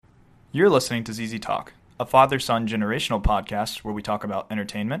You're listening to ZZ Talk, a father-son generational podcast where we talk about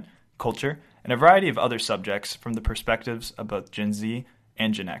entertainment, culture, and a variety of other subjects from the perspectives of both Gen Z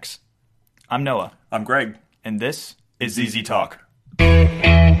and Gen X. I'm Noah. I'm Greg. And this is ZZ Talk.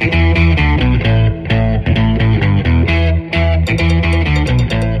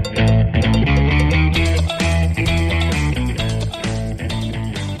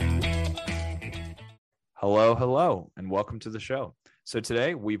 Hello, and welcome to the show. So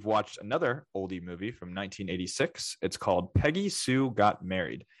today we've watched another oldie movie from 1986. It's called Peggy Sue Got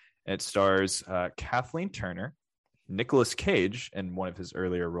Married. And it stars Kathleen Turner, Nicolas Cage in one of his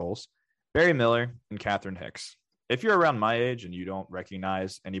earlier roles, Barry Miller, and Catherine Hicks. If you're around my age and you don't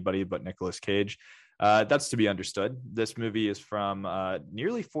recognize anybody but Nicolas Cage, that's to be understood. This movie is from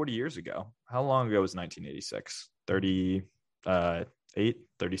nearly 40 years ago. How long ago was 1986? 38,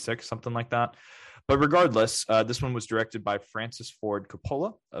 36, something like that. But regardless, this one was directed by Francis Ford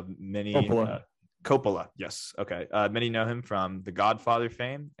Coppola of many Coppola. Yes. Okay. Many know him from The Godfather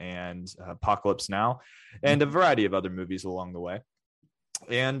fame and Apocalypse Now and a variety of other movies along the way.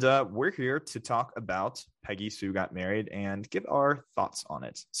 And we're here to talk about Peggy Sue Got Married and give our thoughts on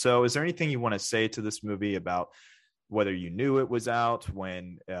it. So is there anything you want to say to this movie about whether you knew it was out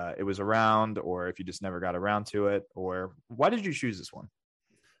when it was around, or if you just never got around to it, or why did you choose this one?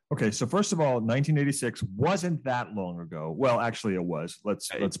 Okay, so first of all, 1986 wasn't that long ago. Well, actually, it was. Let's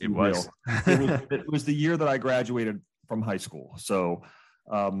be real. It was the year that I graduated from high school. So,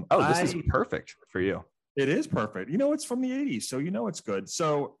 this is perfect for you. It is perfect. You know, it's from the 80s, so you know it's good.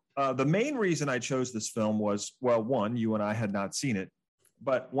 So the main reason I chose this film was, well, one, you and I had not seen it.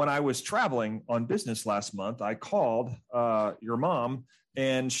 But when I was traveling on business last month, I called your mom,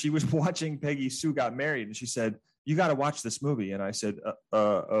 and she was watching Peggy Sue Got Married, and she said, "You got to watch this movie." And I said,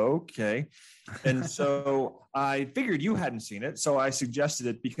 okay. And so I figured you hadn't seen it. So I suggested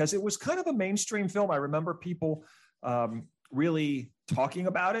it because it was kind of a mainstream film. I remember people really talking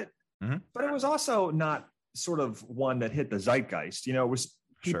about it, but it was also not sort of one that hit the zeitgeist. You know, it was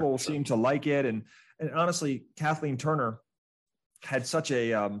people seemed to like it. And honestly, Kathleen Turner had such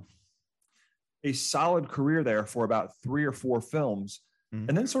a solid career there for about 3 or 4 films and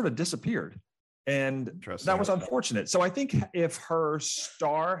then sort of disappeared. And that was unfortunate. So I think if her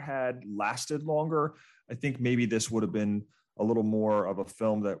star had lasted longer, I think maybe this would have been a little more of a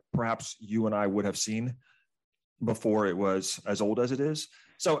film that perhaps you and I would have seen before it was as old as it is.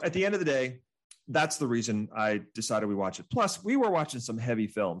 So at the end of the day, that's the reason I decided we watch it. Plus, we were watching some heavy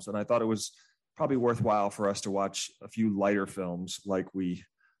films, and I thought it was probably worthwhile for us to watch a few lighter films like we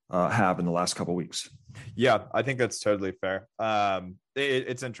have in the last couple of weeks. Yeah, I think that's totally fair.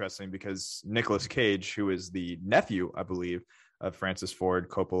 It's interesting because Nicolas Cage, who is the nephew, I believe, of Francis Ford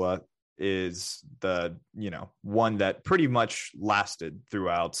Coppola, is the one that pretty much lasted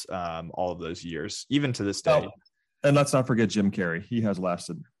throughout all of those years, even to this day. And let's not forget Jim Carrey. He has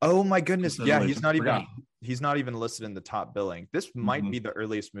lasted. Oh my goodness! Yeah, he's not even listed in the top billing. This might be the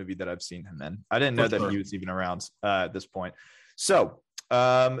earliest movie that I've seen him in. I didn't know that he was even around at this point. So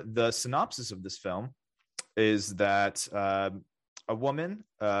the synopsis of this film is that a woman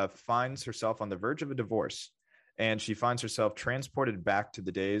finds herself on the verge of a divorce, and she finds herself transported back to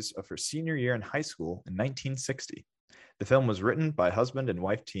the days of her senior year in high school in 1960. The film was written by husband and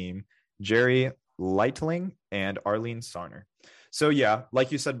wife team Jerry Lightling and Arlene Sarner. So yeah,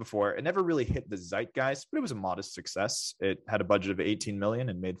 like you said before, it never really hit the zeitgeist, but it was a modest success. It had a budget of 18 million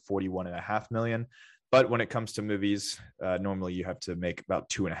and made 41.5 million. But when it comes to movies, normally you have to make about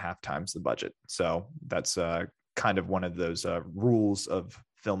 2.5 times the budget. So that's kind of one of those rules of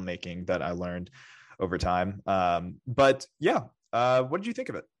filmmaking that I learned over time. But yeah, what did you think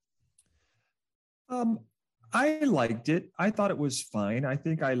of it? I liked it. I thought it was fine. I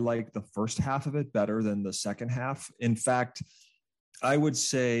think I liked the first half of it better than the second half. In fact, I would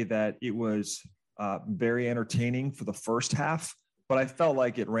say that it was very entertaining for the first half, but I felt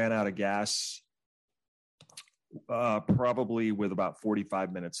like it ran out of gas probably with about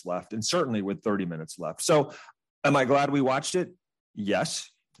 45 minutes left, and certainly with 30 minutes left. So am I glad we watched it?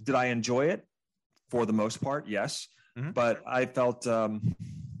 Yes. Did I enjoy it? For the most part, yes. But I felt a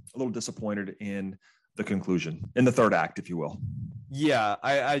little disappointed in the conclusion, in the third act, if you will. Yeah,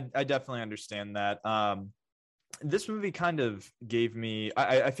 I definitely understand that. This movie kind of gave me,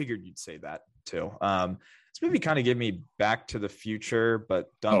 I figured you'd say that too. This movie kind of gave me Back to the Future,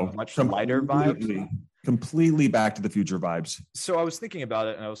 but done much lighter vibes. Completely Back to the Future vibes. So I was thinking about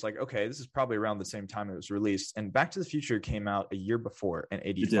it and I was like, okay, this is probably around the same time it was released. And Back to the Future came out a year before in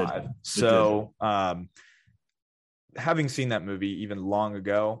 85. So having seen that movie even long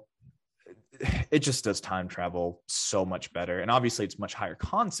ago, it just does time travel so much better. And obviously it's much higher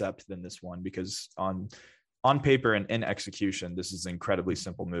concept than this one, because on paper and in execution, this is an incredibly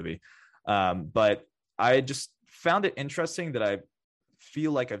simple movie. But I just found it interesting that I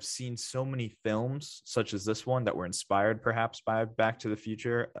feel like I've seen so many films such as this one that were inspired perhaps by Back to the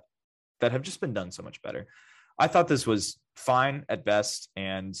Future that have just been done so much better. I thought this was fine at best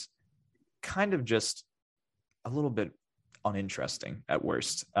and kind of just a little bit uninteresting at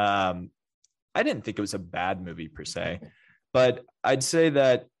worst. I didn't think it was a bad movie per se, but I'd say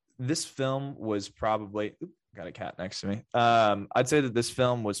that this film was probably got a cat next to me. I'd say that this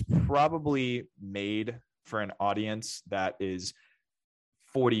film was probably made for an audience that is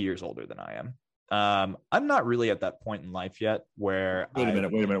 40 years older than I am. I'm not really at that point in life yet where wait a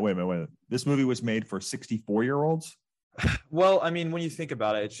minute. This movie was made for 64-year-olds. Well, I mean, when you think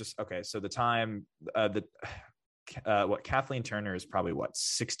about it, it's just okay. So the time, Kathleen Turner is probably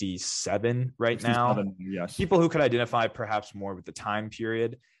 67 right 67, now. Yes. People who could identify perhaps more with the time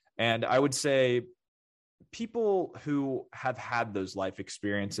period. And I would say people who have had those life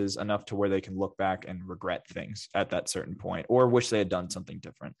experiences enough to where they can look back and regret things at that certain point or wish they had done something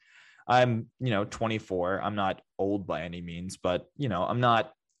different. I'm, 24. I'm not old by any means, but, I'm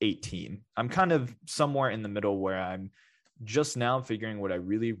not 18. I'm kind of somewhere in the middle where I'm just now figuring what I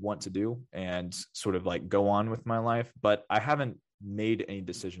really want to do and sort of like go on with my life. But I haven't made any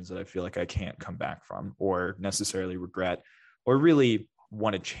decisions that I feel like I can't come back from or necessarily regret or really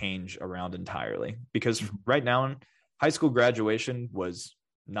want to change around entirely, because right now high school graduation was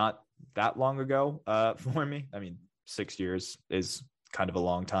not that long ago for me. I mean, 6 years is kind of a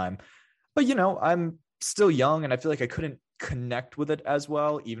long time, but I'm still young and I feel like I couldn't connect with it as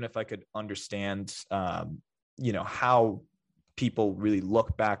well, even if I could understand how people really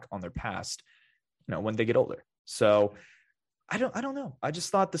look back on their past when they get older. So I don't know. I just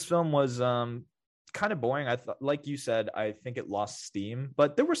thought this film was kind of boring. I thought, like you said, I think it lost steam,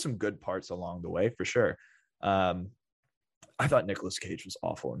 but there were some good parts along the way for sure. I thought Nicolas Cage was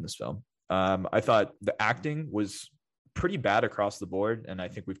awful in this film. I thought the acting was pretty bad across the board, and I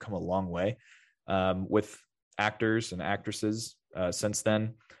think we've come a long way with actors and actresses since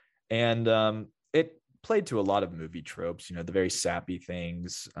then. And it played to a lot of movie tropes, the very sappy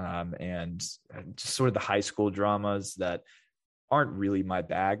things and just sort of the high school dramas that aren't really my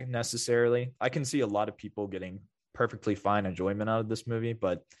bag necessarily. I can see a lot of people getting perfectly fine enjoyment out of this movie,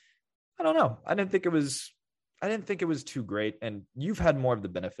 but I don't know. I didn't think it was too great. And you've had more of the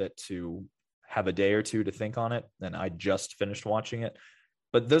benefit to have a day or two to think on it than I just finished watching it.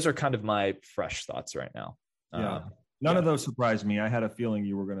 But those are kind of my fresh thoughts right now. Yeah. None of those surprised me. I had a feeling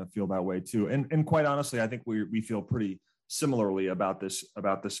you were going to feel that way too. And quite honestly, I think we feel pretty similarly about this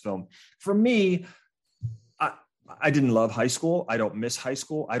film. For me, I didn't love high school. I don't miss high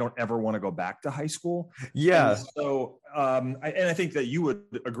school. I don't ever want to go back to high school. Yeah. And so, I think that you would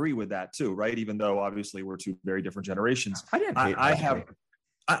agree with that too, right? Even though obviously we're two very different generations. I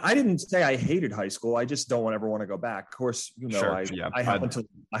didn't say I hated high school. I just don't ever want to go back. Of course, sure, I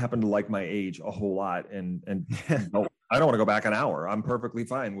happen to like my age a whole lot, and I don't want to go back an hour. I'm perfectly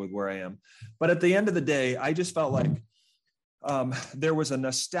fine with where I am. But at the end of the day, I just felt like there was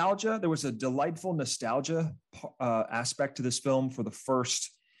a delightful nostalgia aspect to this film for the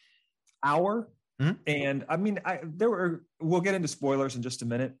first hour. Mm-hmm. And I mean, we'll get into spoilers in just a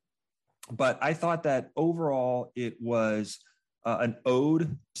minute, but I thought that overall it was an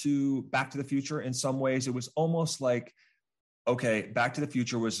ode to Back to the Future. In some ways, it was almost like, okay, Back to the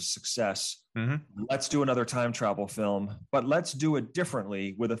Future was a success. Mm-hmm. Let's do another time travel film, but let's do it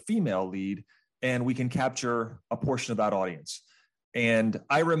differently with a female lead, and we can capture a portion of that audience. And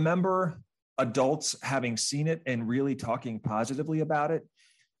I remember adults having seen it and really talking positively about it,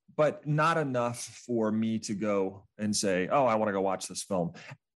 but not enough for me to go and say, oh, I want to go watch this film.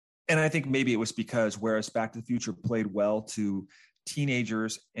 And I think maybe it was because whereas Back to the Future played well to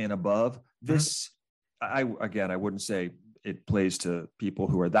teenagers and above, this, I wouldn't say it plays to people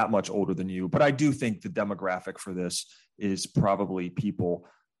who are that much older than you, but I do think the demographic for this is probably people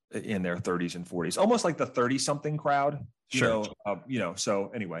in their 30s and 40s, almost like the 30-something crowd. Sure.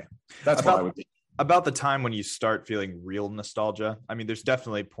 So anyway, that's what I would think. About the time when you start feeling real nostalgia. I mean, there's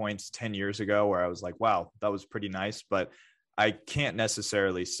definitely points 10 years ago where I was like, wow, that was pretty nice, but I can't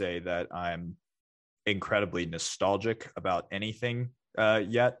necessarily say that I'm incredibly nostalgic about anything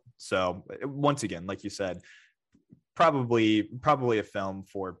yet. So once again, like you said, probably a film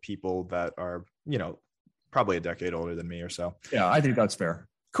for people that are, probably a decade older than me or so. Yeah, I think that's fair.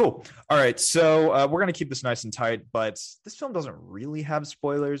 Cool. All right. So we're going to keep this nice and tight, but this film doesn't really have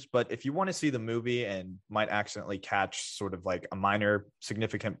spoilers. But if you want to see the movie and might accidentally catch sort of like a minor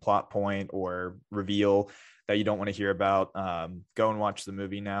significant plot point or reveal that you don't want to hear about, go and watch the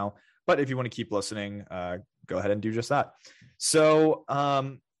movie now. But if you want to keep listening, go ahead and do just that. So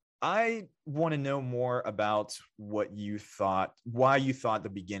I want to know more about what you thought, why you thought the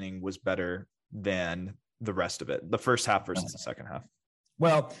beginning was better than the rest of it, the first half versus the second half.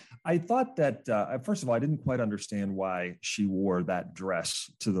 Well, I thought that first of all, I didn't quite understand why she wore that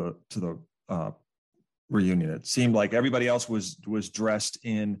dress to the reunion. It seemed like everybody else was dressed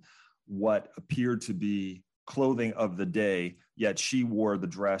in what appeared to be clothing of the day, yet she wore the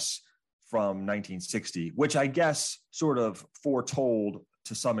dress from 1960, which I guess sort of foretold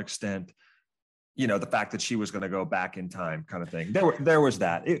to some extent, the fact that she was going to go back in time, kind of thing. There was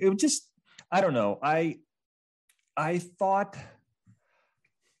that. It just, I don't know. I thought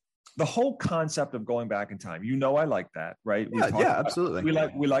the whole concept of going back in time, I like that, right? Yeah, absolutely.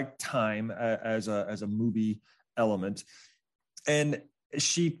 We like time as a movie element, and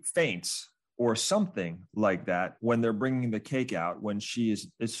she faints or something like that when they're bringing the cake out. When is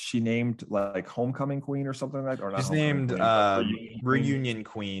she named like homecoming queen or something like that? Or not? She's named reunion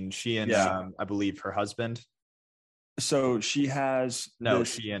queen. She and I believe her husband. So she has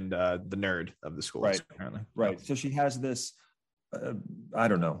she and the nerd of the school, right? Apparently, right. So she has this. I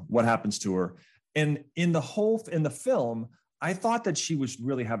don't know what happens to her. And in the film, I thought that she was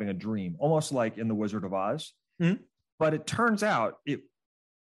really having a dream, almost like in The Wizard of Oz. Mm-hmm. But it turns out it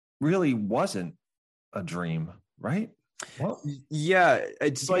really wasn't a dream, right? Well, yeah,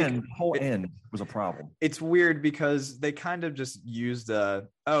 it's the whole end was a problem. It's weird because they kind of just used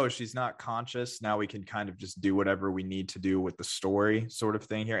she's not conscious. Now we can kind of just do whatever we need to do with the story sort of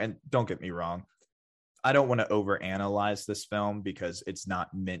thing here. And don't get me wrong, I don't want to overanalyze this film because it's not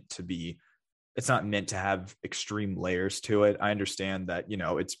meant to have extreme layers to it. I understand that,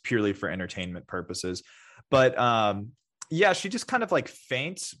 it's purely for entertainment purposes, but she just kind of like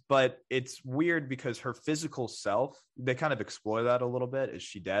faints, but it's weird because her physical self, they kind of explore that a little bit. Is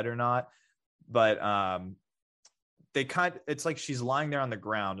she dead or not? But it's like she's lying there on the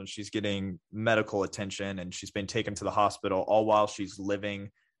ground and she's getting medical attention and she's been taken to the hospital all while she's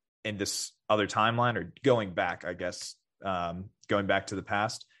living in this other timeline, or going back, I guess, going back to the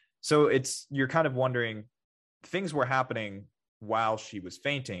past. So you're kind of wondering, things were happening while she was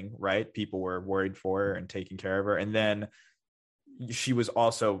fainting, right? People were worried for her and taking care of her. And then she was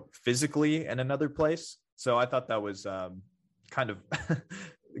also physically in another place. So I thought that was kind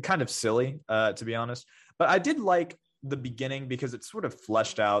of silly, to be honest. But I did like the beginning because it sort of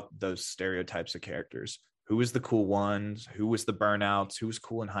fleshed out those stereotypes of characters. Who was the cool ones? Who was the burnouts? Who was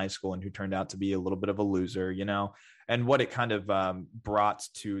cool in high school and who turned out to be a little bit of a loser, and what it kind of brought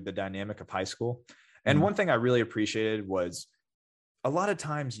to the dynamic of high school. And one thing I really appreciated was a lot of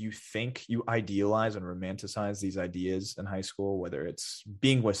times you think you idealize and romanticize these ideas in high school, whether it's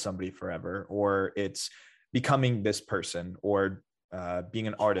being with somebody forever or it's becoming this person or being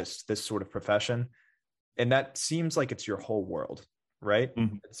an artist, this sort of profession. And that seems like it's your whole world. Right?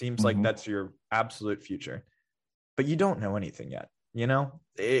 Mm-hmm. It seems like that's your absolute future, but you don't know anything yet.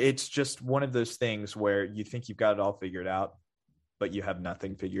 It's just one of those things where you think you've got it all figured out, but you have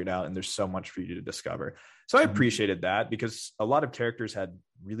nothing figured out. And there's so much for you to discover. So I appreciated that because a lot of characters had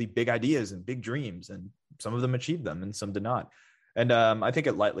really big ideas and big dreams, and some of them achieved them and some did not. And I think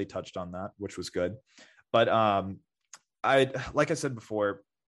it lightly touched on that, which was good. But like I said before,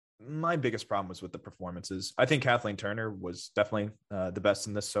 my biggest problem was with the performances. I think Kathleen Turner was definitely the best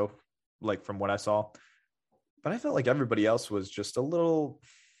in this. So like from what I saw, but I felt like everybody else was just a little,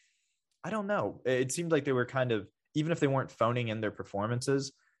 I don't know. It seemed like they were kind of, even if they weren't phoning in their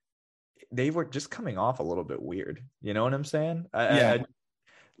performances, they were just coming off a little bit weird. You know what I'm saying? I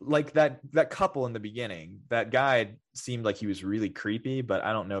like that couple in the beginning, that guy seemed like he was really creepy, but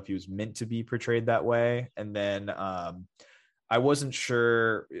I don't know if he was meant to be portrayed that way. And then, I wasn't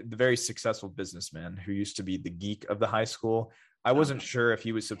sure, the very successful businessman who used to be the geek of the high school, I wasn't sure if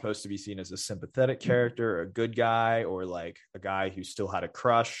he was supposed to be seen as a sympathetic character, or a good guy, or like a guy who still had a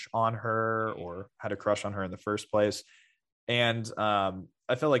crush on her or had a crush on her in the first place. And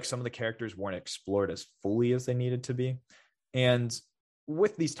I felt like some of the characters weren't explored as fully as they needed to be. And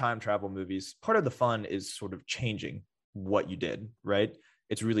with these time travel movies, part of the fun is sort of changing what you did, right?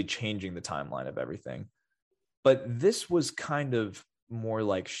 It's really changing the timeline of everything. But this was kind of more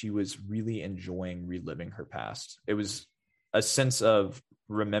like she was really enjoying reliving her past. It was a sense of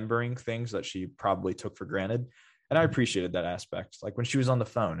remembering things that she probably took for granted. And I appreciated that aspect. Like when she was on the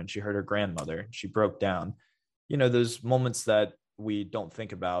phone and she heard her grandmother, she broke down, those moments that we don't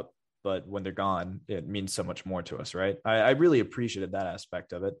think about, but when they're gone, it means so much more to us, right? I really appreciated that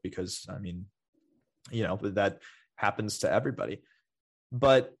aspect of it because, I mean, that happens to everybody.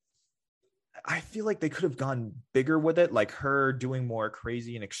 But I feel like they could have gone bigger with it, like her doing more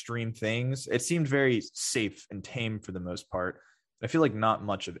crazy and extreme things. It seemed very safe and tame for the most part. I feel like not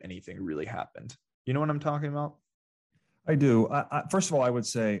much of anything really happened. You know what I'm talking about? I do. First of all, I would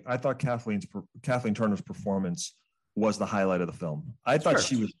say I thought Kathleen Turner's performance was the highlight of the film. I thought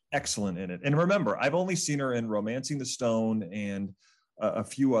she was excellent in it. And remember, I've only seen her in Romancing the Stone and a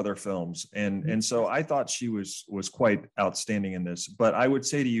few other films. And so I thought she was quite outstanding in this. But I would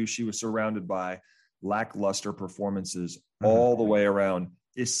say to you, she was surrounded by lackluster performances all the way around,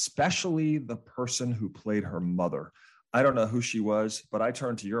 especially the person who played her mother. I don't know who she was, but I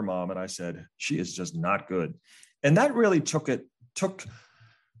turned to your mom and I said, she is just not good. And that really took a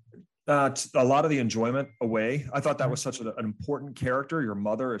lot of the enjoyment away. I thought that was such an important character. Your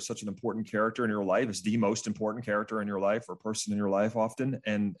mother is such an important character in your life, is the most important character in your life or person in your life often.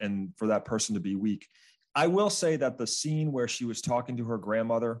 And for that person to be weak. I will say that the scene where she was talking to her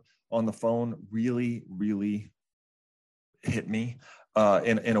grandmother on the phone really, really hit me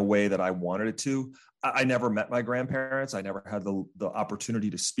in a way that I wanted it to. I never met my grandparents. I never had the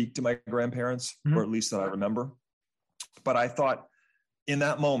opportunity to speak to my grandparents, or at least that I remember. But I thought in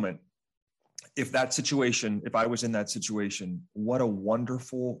that moment, if I was in that situation, what a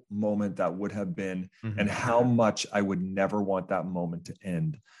wonderful moment that would have been, and how much I would never want that moment to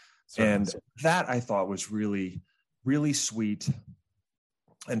end. And that I thought was really, really sweet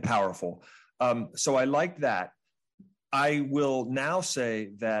and powerful. So I liked that. I will now say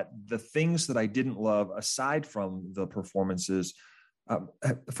that the things that I didn't love, aside from the performances,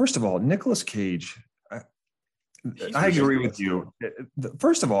 first of all, Nicolas Cage, I agree with you.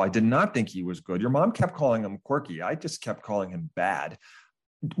 First of all, I did not think he was good. Your mom kept calling him quirky. I just kept calling him bad.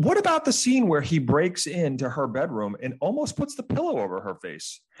 What about the scene where he breaks into her bedroom and almost puts the pillow over her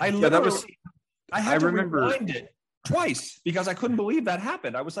face? I had to rewind it twice because I couldn't believe that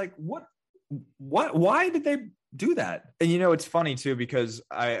happened. I was like, what, why did they do that? And it's funny too, because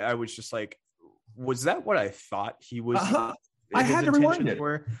I was just like, was that what I thought he was? I had to rewind it.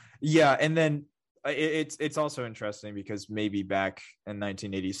 Yeah. And then it's also interesting because maybe back in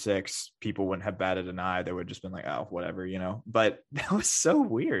 1986, people wouldn't have batted an eye. They would have just been like, oh, whatever, but that was so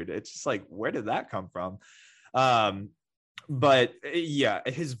weird. It's just like, where did that come from? But yeah,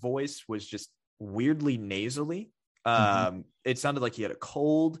 his voice was just weirdly nasally. It sounded like he had a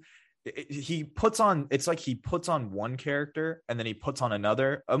cold. He puts on one character and then he puts on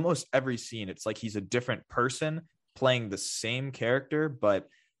another. Almost every scene, it's like he's a different person playing the same character, but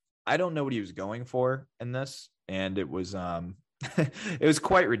I don't know what he was going for in this. And it was it was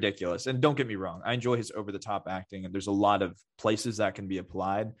quite ridiculous. And don't get me wrong, I enjoy his over the top acting, and there's a lot of places that can be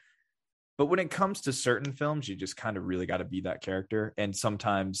applied. But when it comes to certain films, you just kind of really got to be that character. And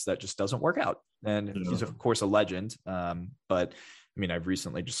sometimes that just doesn't work out. And he's, of course, a legend. But I mean, I've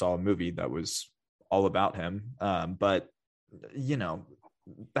recently just saw a movie that was all about him. But,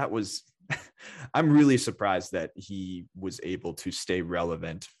 that was, I'm really surprised that he was able to stay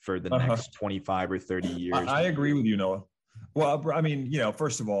relevant for the next 25 or 30 years. I agree with you, Noah. Well, I mean,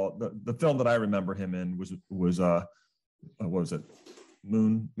 first of all, the film that I remember him in was what was it?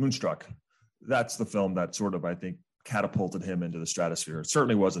 Moonstruck. That's the film that sort of, I think, catapulted him into the stratosphere. It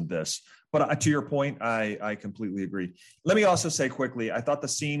certainly wasn't this, but to your point, I completely agree. Let me also say quickly, I thought the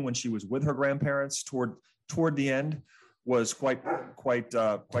scene when she was with her grandparents toward the end was quite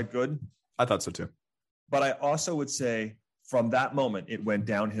good. I thought so too. But I also would say from that moment, it went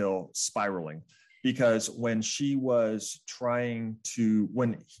downhill spiraling, because when she was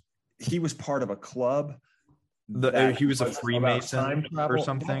when he was part of a club, he was a Freemason or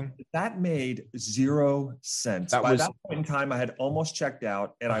something. That made zero sense. By that point in time, I had almost checked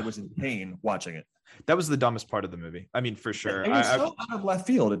out and I was in pain watching it. That was the dumbest part of the movie. I mean, for sure. It was so out of left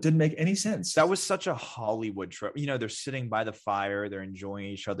field. It didn't make any sense. That was such a Hollywood trope. They're sitting by the fire, they're enjoying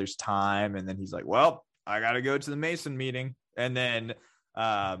each other's time. And then he's like, well, I got to go to the Mason meeting. And then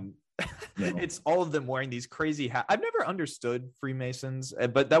it's all of them wearing these crazy hats. I've never understood Freemasons,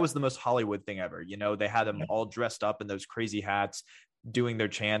 but that was the most Hollywood thing ever. They had them all dressed up in those crazy hats, doing their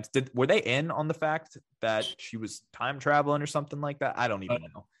chants. Were they in on the fact that she was time traveling or something like that? I don't even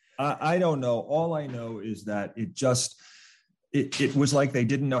know. I don't know. All I know is that it was like they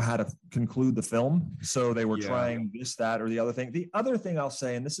didn't know how to conclude the film. So they were trying this, that, or the other thing. The other thing I'll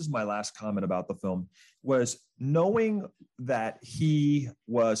say, and this is my last comment about the film, was knowing that he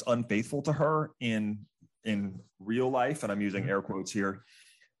was unfaithful to her in real life, and I'm using air quotes here.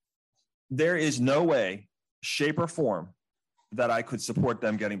 There is no way, shape, or form that I could support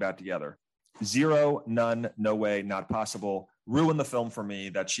them getting back together. Zero, none, no way, not possible. Ruined the film for me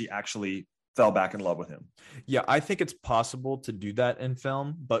that she actually fell back in love with him. Yeah, I think it's possible to do that in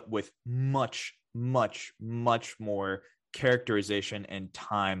film, but with much, much, much more characterization and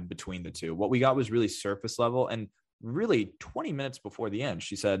time between the two. What we got was really surface level, and really 20 minutes before the end,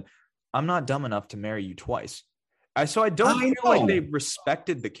 she said, "I'm not dumb enough to marry you twice." So I don't feel like they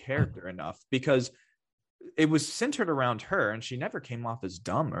respected the character enough, because it was centered around her and she never came off as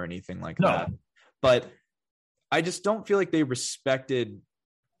dumb or anything like that. But I just don't feel like they respected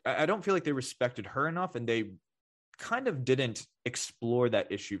her enough, and they kind of didn't explore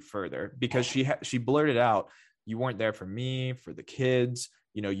that issue further, because she blurted out, "You weren't there for me, for the kids,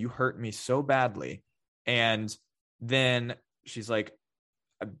 you hurt me so badly." And then she's like,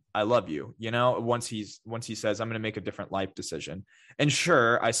 "I love you," once he says, "I'm going to make a different life decision." And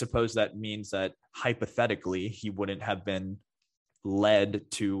sure, I suppose that means that hypothetically he wouldn't have been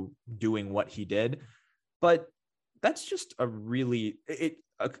led to doing what he did, but that's just a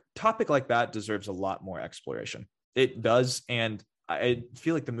topic like that deserves a lot more exploration. It does. And I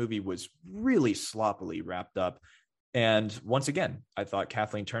feel like the movie was really sloppily wrapped up. And once again, I thought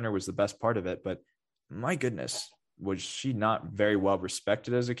Kathleen Turner was the best part of it, but my goodness, was she not very well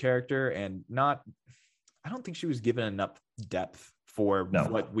respected as a character, and I don't think she was given enough depth for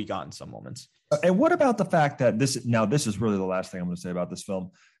what we got in some moments. And what about the fact that this is really the last thing I'm going to say about this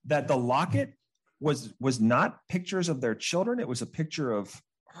film, that the locket was not pictures of their children. It was a picture of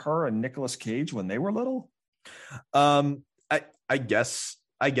her and Nicolas Cage when they were little. I guess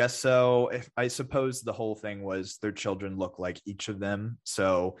so. I suppose the whole thing was their children look like each of them.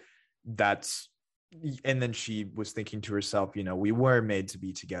 So and then she was thinking to herself, we were made to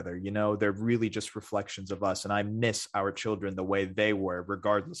be together. They're really just reflections of us. And I miss our children the way they were,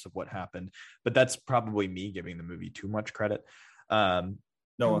 regardless of what happened. But that's probably me giving the movie too much credit. Noah.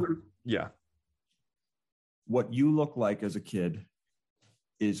 Yeah. What you look like as a kid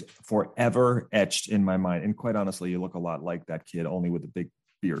is forever etched in my mind. And quite honestly, you look a lot like that kid, only with a big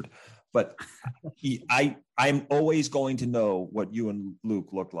beard. But I'm always going to know what you and Luke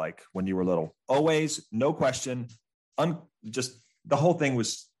looked like when you were little. Always, no question. Just the whole thing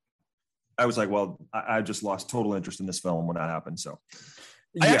was, I was like, well, I just lost total interest in this film when that happened. So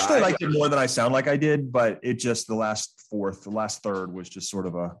I actually liked it more than I sound like I did, but it just, the last third was just sort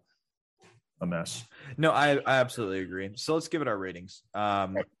of a mess. No, I absolutely agree. So let's give it our ratings.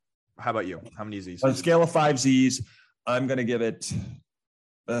 How about you? How many Z's? On a scale of 5 Z's, I'm going to give it,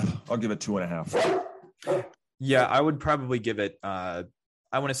 I'll give it 2.5. Yeah, I would probably give it, I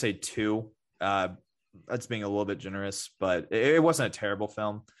want to say 2. That's being a little bit generous, but it wasn't a terrible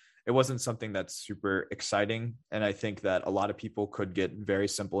film. It wasn't something that's super exciting. And I think that a lot of people could get very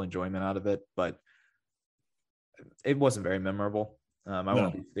simple enjoyment out of it, but it wasn't very memorable. I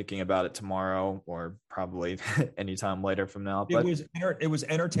won't be thinking about it tomorrow or probably anytime later from now. But it was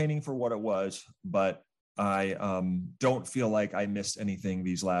entertaining for what it was, but I don't feel like I missed anything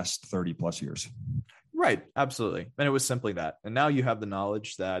these last 30 plus years. Right. Absolutely. And it was simply that. And now you have the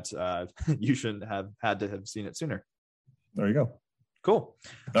knowledge that you shouldn't have had to have seen it sooner. There you go. Cool.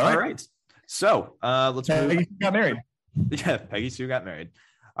 All right. So let's move. Peggy got married. Yeah, Peggy Sue got married.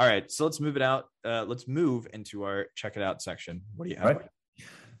 All right, so let's move it out. Let's move into our check it out section. What do you have? Right.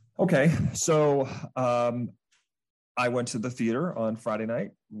 Okay, so I went to the theater on Friday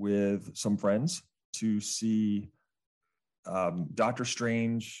night with some friends to see Doctor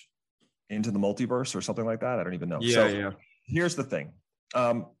Strange Into the Multiverse or something like that. I don't even know. Yeah. Here's the thing.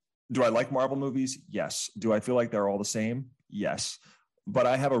 Do I like Marvel movies? Yes. Do I feel like they're all the same? Yes. But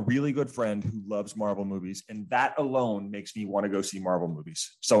I have a really good friend who loves Marvel movies, and that alone makes me want to go see Marvel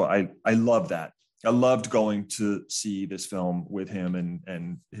movies. So I love that. I loved going to see this film with him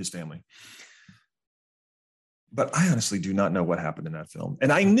and his family. But I honestly do not know what happened in that film.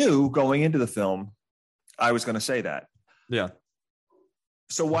 And I knew going into the film, I was going to say that. Yeah.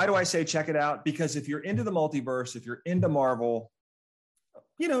 So why do I say check it out? Because if you're into the multiverse, if you're into Marvel,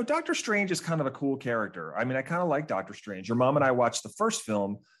 Doctor Strange is kind of a cool character. I mean, I kind of like Doctor Strange. Your mom and I watched the first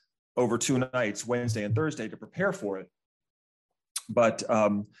film over 2 nights, Wednesday and Thursday, to prepare for it. But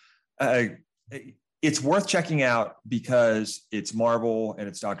it's worth checking out because it's Marvel and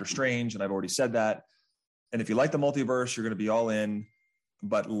it's Doctor Strange, and I've already said that. And if you like the multiverse, you're going to be all in.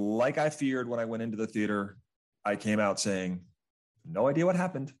 But like I feared when I went into the theater, I came out saying, no idea what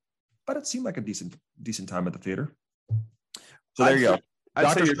happened, but it seemed like a decent time at the theater. So there you go.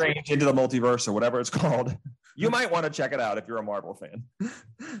 Doctor Strange Into the Multiverse, or whatever it's called. You might want to check it out if you're a Marvel fan.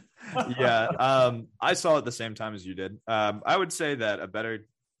 Yeah. I saw it the same time as you did. I would say that a better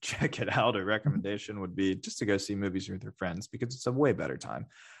check it out, a recommendation would be just to go see movies with your friends because it's a way better time.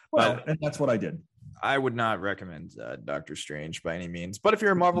 Well, and that's what I did. I would not recommend Doctor Strange by any means. But if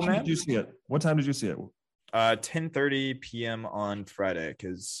you're a Marvel man, did you see it? What time did you see it? 10:30 p.m. on Friday,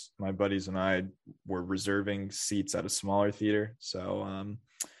 because my buddies and I were reserving seats at a smaller theater, so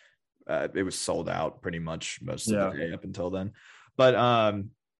it was sold out pretty much most of the day up until then. But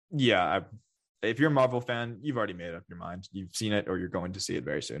if you're a Marvel fan, you've already made up your mind. You've seen it or you're going to see it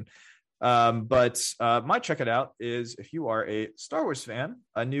very soon. But my check it out is if you are a Star Wars fan,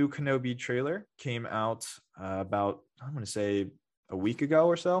 a new Kenobi trailer came out about, I'm going to say a week ago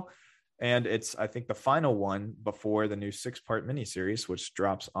or so. And it's, I think, the final one before the new 6-part miniseries, which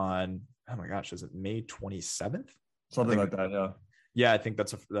drops on, oh my gosh, is it May 27th? Something like that, yeah. Yeah, I think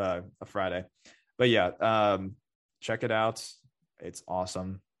that's a Friday. But yeah, check it out. It's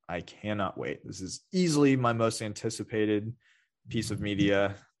awesome. I cannot wait. This is easily my most anticipated piece of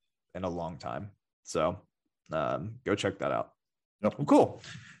media in a long time. So go check that out. Yep. Well, cool.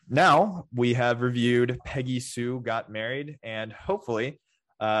 Now we have reviewed Peggy Sue Got Married, and hopefully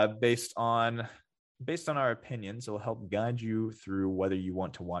based on our opinions, it will help guide you through whether you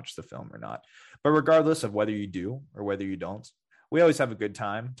want to watch the film or not. But regardless of whether you do or whether you don't, we always have a good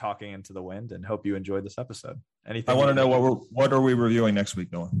time talking into the wind, and hope you enjoyed this episode. Anything? I want to know what are we reviewing next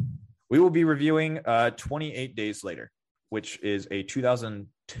week, Noah? We will be reviewing 28 Days Later, which is a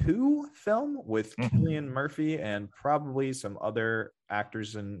 2002 film with Cillian Murphy and probably some other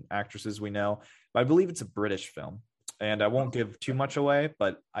actors and actresses we know. But I believe it's a British film. And I won't give too much away,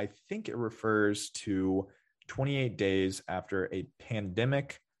 but I think it refers to 28 days after a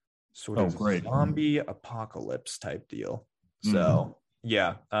pandemic sort of zombie apocalypse type deal. So,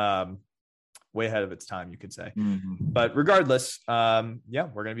 way ahead of its time, you could say. But regardless, we're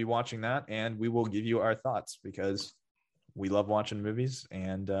going to be watching that, and we will give you our thoughts because we love watching movies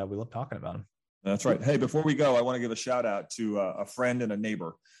and we love talking about them. That's right. Hey, before we go, I want to give a shout out to a friend and a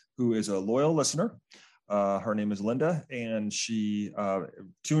neighbor who is a loyal listener. Her name is Linda, and she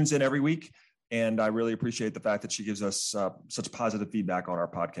tunes in every week. And I really appreciate the fact that she gives us such positive feedback on our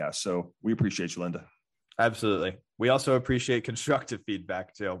podcast. So we appreciate you, Linda. Absolutely. We also appreciate constructive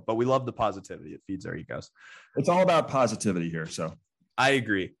feedback too, but we love the positivity. It feeds our egos. It's all about positivity here. So I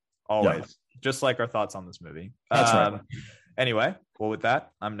agree. Always. Just like our thoughts on this movie. That's right. Anyway, well, with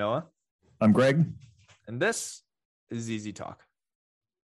that, I'm Noah. I'm Greg. And this is Easy Talk.